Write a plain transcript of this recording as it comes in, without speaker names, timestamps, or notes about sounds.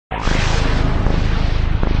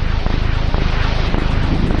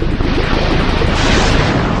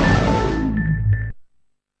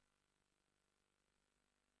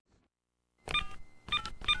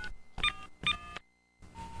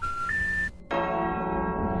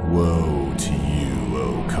Woe to you,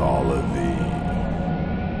 O caller thee,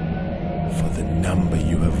 for the number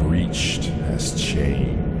you have reached has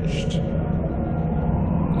changed.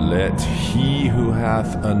 Let he who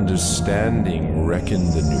hath understanding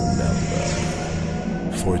reckon the new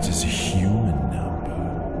number, for it is a human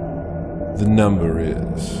number. The number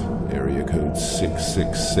is area code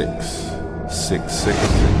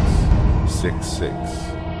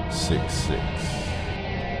 666-666-6666.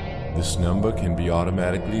 This number can be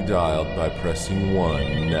automatically dialed by pressing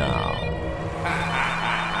 1 now.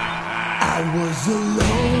 I was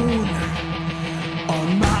alone,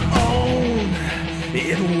 on my own.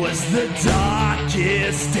 It was the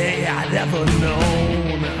darkest day I'd ever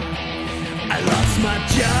known. I lost my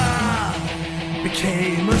job,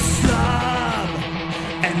 became a slob,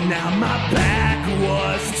 and now my back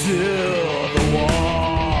was to the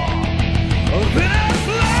wall. Then I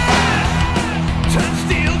fled, turned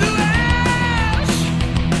steel to ash,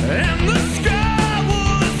 and the sky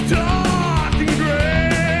was dark and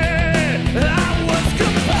gray. I was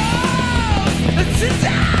compelled to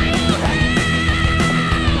die.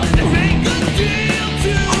 Make a deal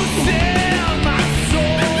to sell my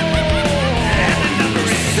soul. And the number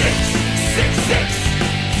is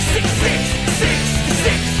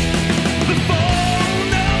 666-6666. The phone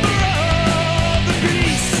number of the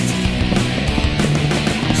beast.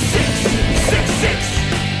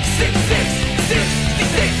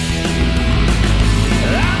 666-6666.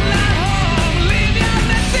 I'm not home. Leave your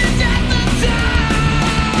message at the door.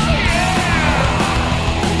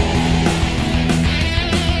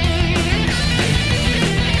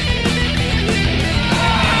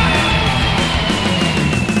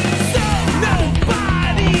 So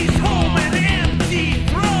nobody's home, an empty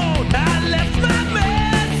throne. I left my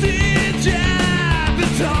message at the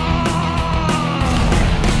door.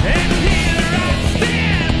 And here I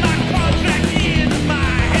stand, my contract in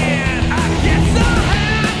my hand. I guess I'll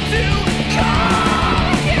have to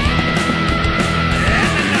call again.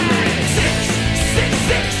 And the number is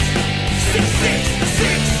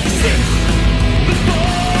 666-6666. The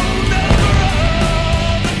phone number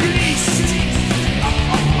of the beast.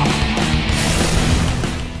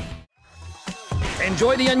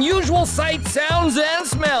 Enjoy the unusual sights, sounds, and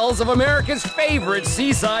smells of America's favorite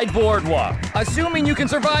seaside boardwalk, assuming you can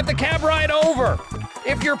survive the cab ride over.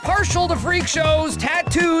 If you're partial to freak shows,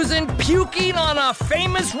 tattoos, and puking on a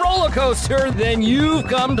famous roller coaster, then you've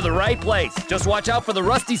come to the right place. Just watch out for the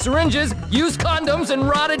rusty syringes, used condoms, and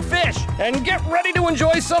rotted fish. And get ready to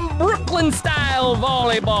enjoy some Brooklyn-style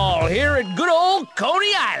volleyball here at good old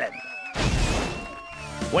Coney Island.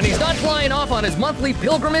 When he's not flying off on his monthly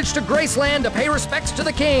pilgrimage to Graceland to pay respects to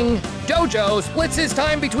the king, Dojo splits his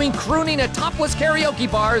time between crooning at topless karaoke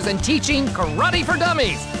bars and teaching karate for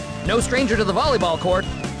dummies. No stranger to the volleyball court,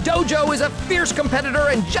 Dojo is a fierce competitor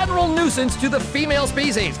and general nuisance to the female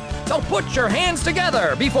species. So put your hands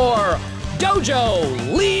together before Dojo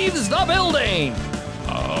leaves the building.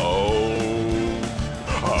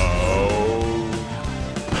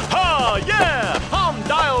 Ha, yeah! I'm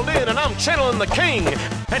dialed in and I'm channeling the king.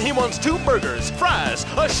 And he wants 2 burgers, fries,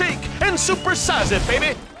 a shake, and supersize it,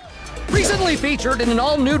 baby. Recently featured in an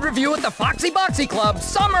all-nude review at the Foxy Boxy Club,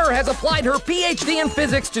 Summer has applied her PhD in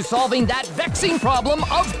physics to solving that vexing problem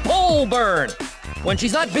of pole burn. When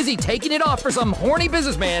she's not busy taking it off for some horny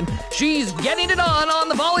businessman, she's getting it on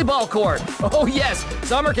the volleyball court. Oh yes,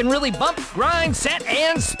 Summer can really bump, grind, set,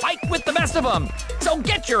 and spike with the best of them. So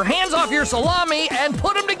get your hands off your salami and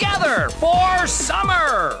put them together for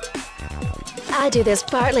Summer! I do this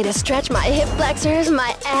partly to stretch my hip flexors,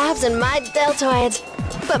 my abs, and my deltoids,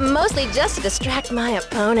 but mostly just to distract my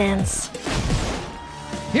opponents.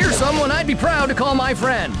 Here's someone I'd be proud to call my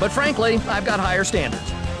friend, but frankly, I've got higher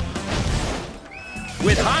standards.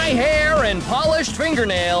 With high hair and polished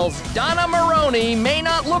fingernails, Donna Maroney may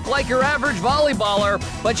not look like your average volleyballer,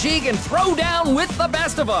 but she can throw down with the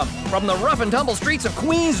best of them. From the rough and tumble streets of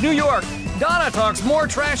Queens, New York, Donna talks more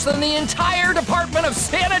trash than the entire Department of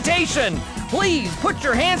Sanitation. Please put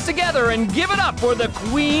your hands together and give it up for the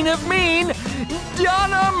Queen of Mean,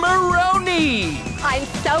 Donna Maroney. I'm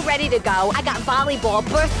so ready to go. I got volleyball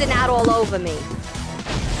bursting out all over me.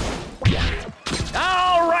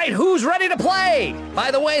 All right, who's ready to play?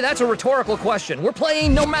 By the way, that's a rhetorical question. We're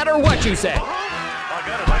playing no matter what you say. I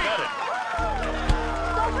got it.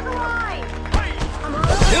 Go for the line.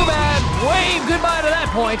 Too bad. Wave goodbye to that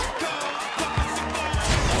point.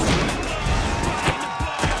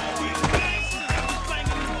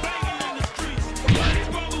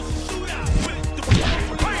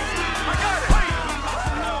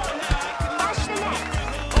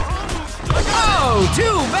 Oh,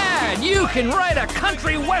 too bad. You can write a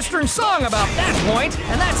country western song about that point,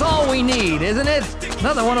 and that's all we need, isn't it?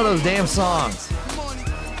 Another one of those damn songs.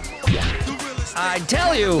 I'd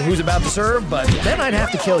tell you who's about to serve, but then I'd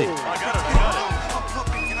have to kill you.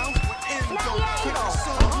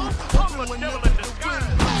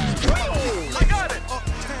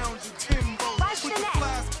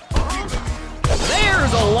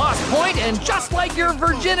 There's a lost point, and just like your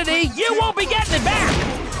virginity, you won't be getting it back.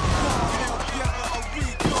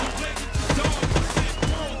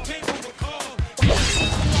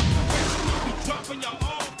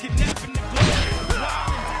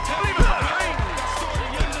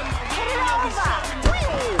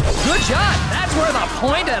 Good shot. That's worth a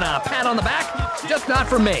point and a pat on the back. Just not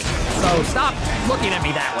from me. So stop looking at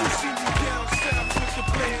me that way.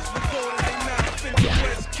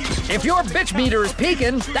 If your bitch meter is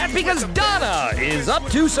peaking, that's because Donna is up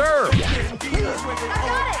to serve.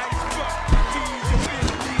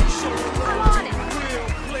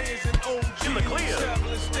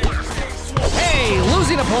 Hey,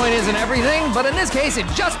 losing a point isn't everything, but in this case, it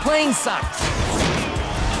just plain sucks.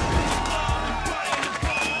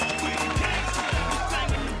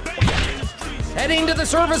 Heading to the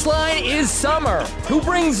service line is Summer, who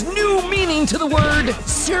brings new meaning to the word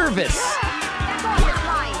service.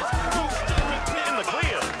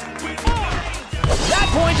 That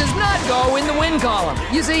point does not go in the win column.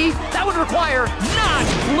 You see, that would require not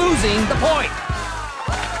losing the point.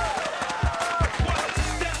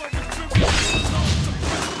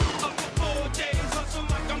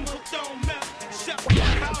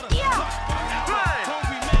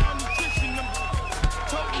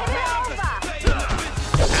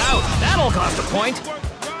 That'll cost a point.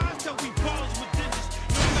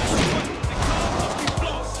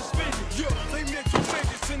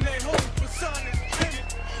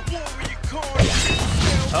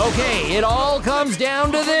 Okay, it all comes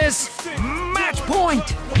down to this. Match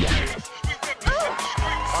point.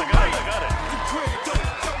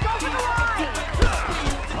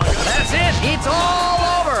 That's it. It's all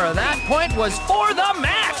over. That point was for the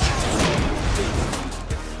match.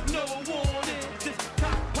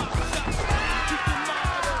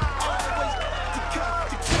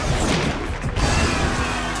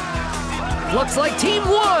 Looks like Team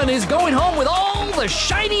 1 is going home with all the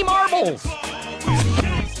shiny marbles.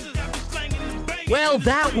 Well,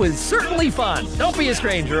 that was certainly fun. Don't be a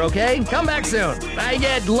stranger, okay? Come back soon. I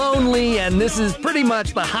get lonely, and this is pretty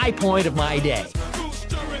much the high point of my day.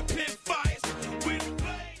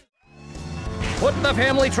 Put the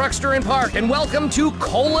family truckster in park and welcome to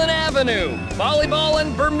Colon Avenue. Volleyball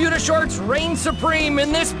and Bermuda shorts reign supreme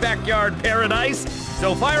in this backyard paradise.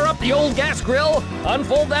 So fire up the old gas grill,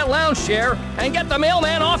 unfold that lounge chair, and get the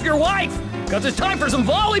mailman off your wife, because it's time for some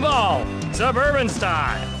volleyball, suburban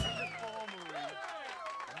style.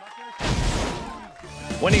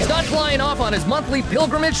 When he's not flying off on his monthly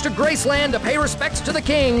pilgrimage to Graceland to pay respects to the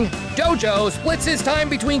king, Dojo splits his time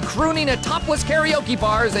between crooning at topless karaoke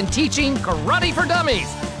bars and teaching karate for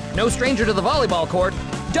dummies. No stranger to the volleyball court,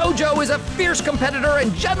 Dojo is a fierce competitor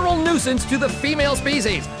and general nuisance to the female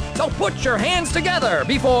species. So put your hands together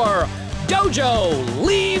before Dojo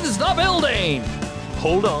leaves the building.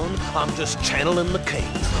 Hold on, I'm just channeling the king.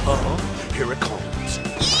 Here it comes.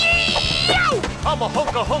 I'm a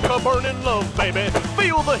hunka burning love, baby.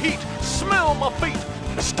 Feel the heat, smell my feet.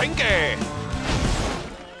 Stinky.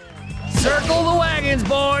 Circle the wagons,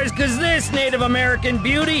 boys, because this Native American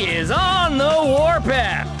beauty is on the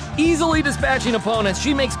warpath. Easily dispatching opponents,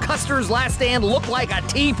 she makes Custer's last stand look like a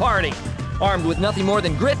tea party. Armed with nothing more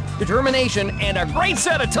than grit, determination, and a great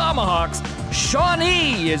set of tomahawks,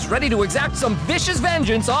 Shawnee is ready to exact some vicious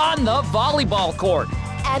vengeance on the volleyball court.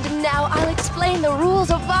 And now I'll explain the rules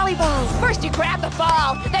of volleyball. First you grab the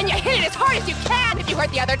ball, then you hit it as hard as you can. If you hurt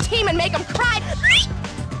the other team and make them cry,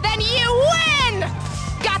 then you win!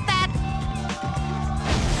 Got that?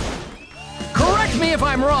 Correct me if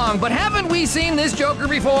I'm wrong, but haven't we seen this joker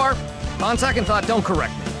before? On second thought, don't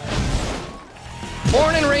correct me.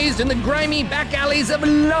 Born and raised in the grimy back alleys of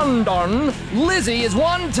London, Lizzie is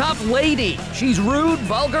one tough lady. She's rude,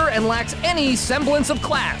 vulgar, and lacks any semblance of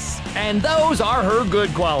class. And those are her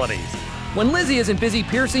good qualities. When Lizzie isn't busy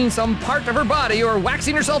piercing some part of her body or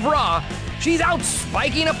waxing herself raw, she's out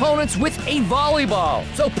spiking opponents with a volleyball.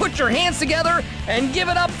 So put your hands together and give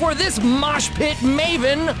it up for this mosh pit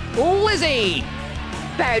maven, Lizzie.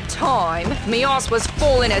 About time. Me ass was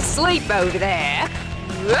falling asleep over there.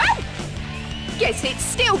 Guess it's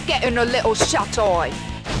still getting a little shut-eye.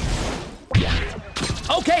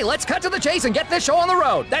 Okay, let's cut to the chase and get this show on the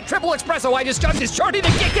road. That triple espresso I just chugged is shorty to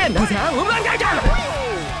kick in.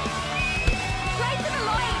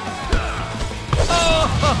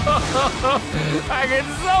 I get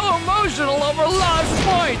so emotional over lost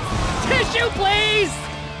points. Tissue, please.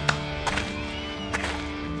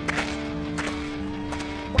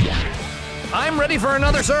 I'm ready for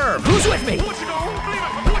another serve. Who's with me?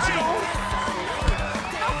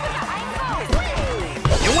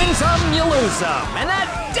 You win some, you lose some. And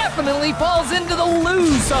that definitely falls into the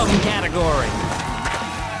lose some category.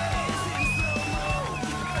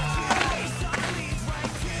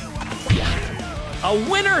 A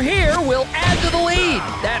winner here will add to the lead.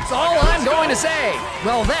 That's all I'm going to say.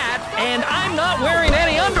 Well, that, and I'm not wearing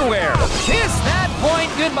any underwear. Kiss that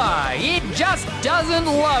point goodbye. It just doesn't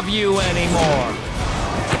love you anymore.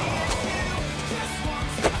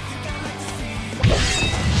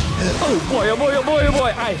 Oh boy, oh boy, oh boy, oh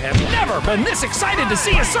boy. I have never been this excited to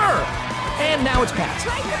see a serve. And now it's passed.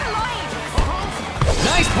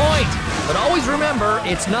 Nice point. But always remember,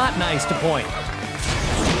 it's not nice to point.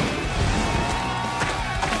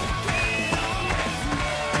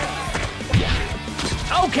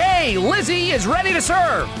 Okay, Lizzie is ready to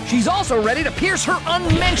serve. She's also ready to pierce her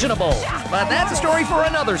unmentionable. But that's a story for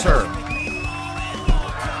another serve.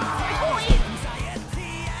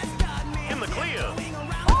 In the clear.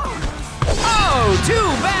 Oh, too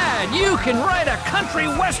bad. You can write a country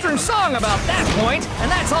western song about that point, and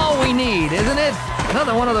that's all we need, isn't it?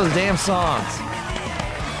 Another one of those damn songs.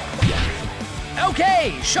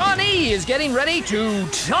 Okay, Shawnee is getting ready to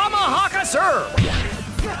tomahawk a serve.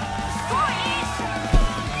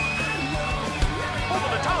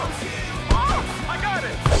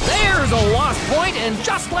 There's a lost point, and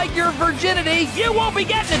just like your virginity, you won't be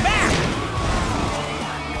getting it back.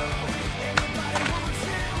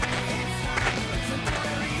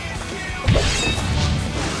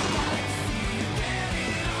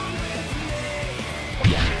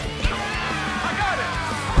 I got it.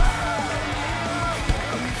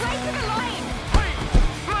 Right to the line.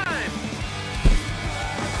 Line.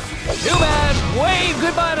 Too bad. Wave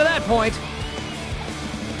goodbye to that point.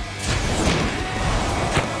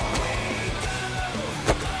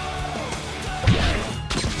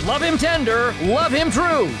 Love him tender, love him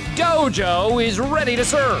true. Dojo is ready to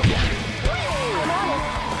serve.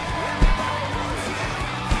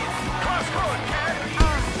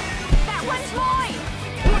 That one's mine.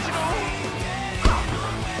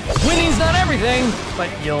 Winning's not everything, but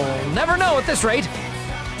you'll never know at this rate.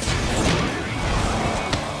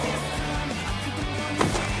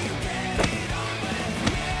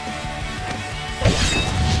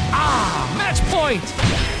 Ah, match point!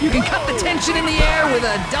 You can cut the tension in the air with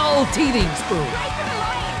a dull teething spoon. Right to the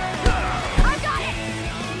line. I got it.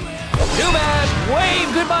 Too bad.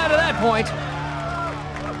 Wave goodbye to that point.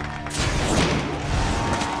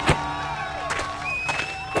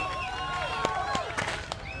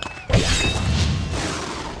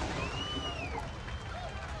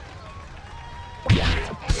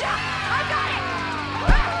 I got it.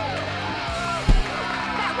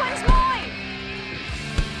 That one's mine.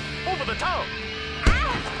 Over the top.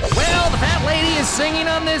 Well, the fat lady is singing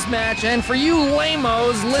on this match, and for you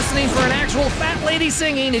lamos listening for an actual fat lady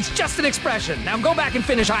singing, it's just an expression. Now go back and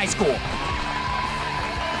finish high school.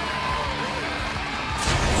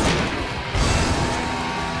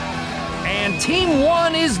 And Team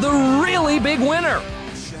 1 is the really big winner.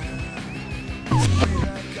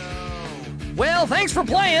 Well, thanks for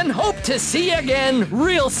playing. Hope to see you again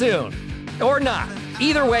real soon. Or not.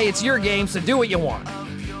 Either way, it's your game, so do what you want.